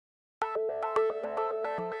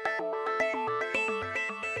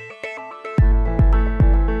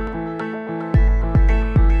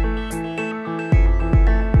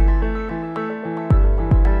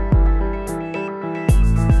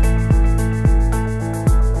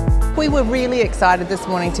we were really excited this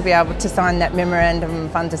morning to be able to sign that Memorandum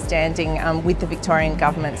of Understanding with the Victorian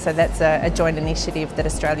Government. So that's a joint initiative that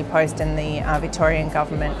Australia Post and the Victorian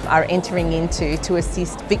Government are entering into to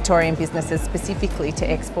assist Victorian businesses specifically to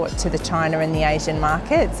export to the China and the Asian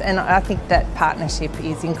markets. And I think that partnership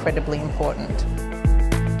is incredibly important.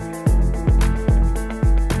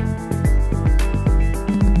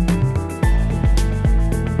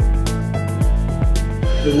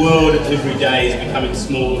 The world every day is becoming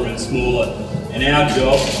smaller and smaller, and our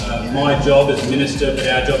job, my job as Minister, but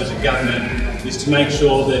our job as a government, is to make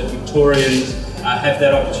sure that Victorians have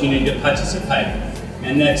that opportunity to participate.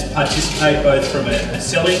 And that's participate both from a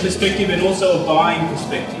selling perspective and also a buying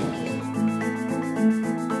perspective.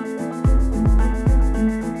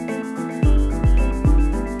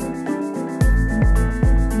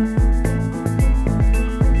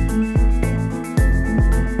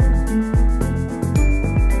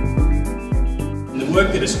 The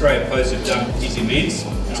work that Australia Post have done is immense.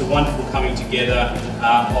 It's a wonderful coming together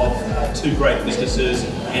of two great businesses,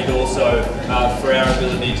 and also for our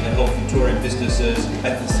ability to help Victorian businesses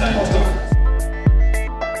at the same time.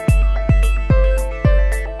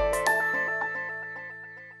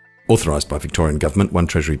 Authorised by Victorian Government, 1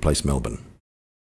 Treasury Place, Melbourne.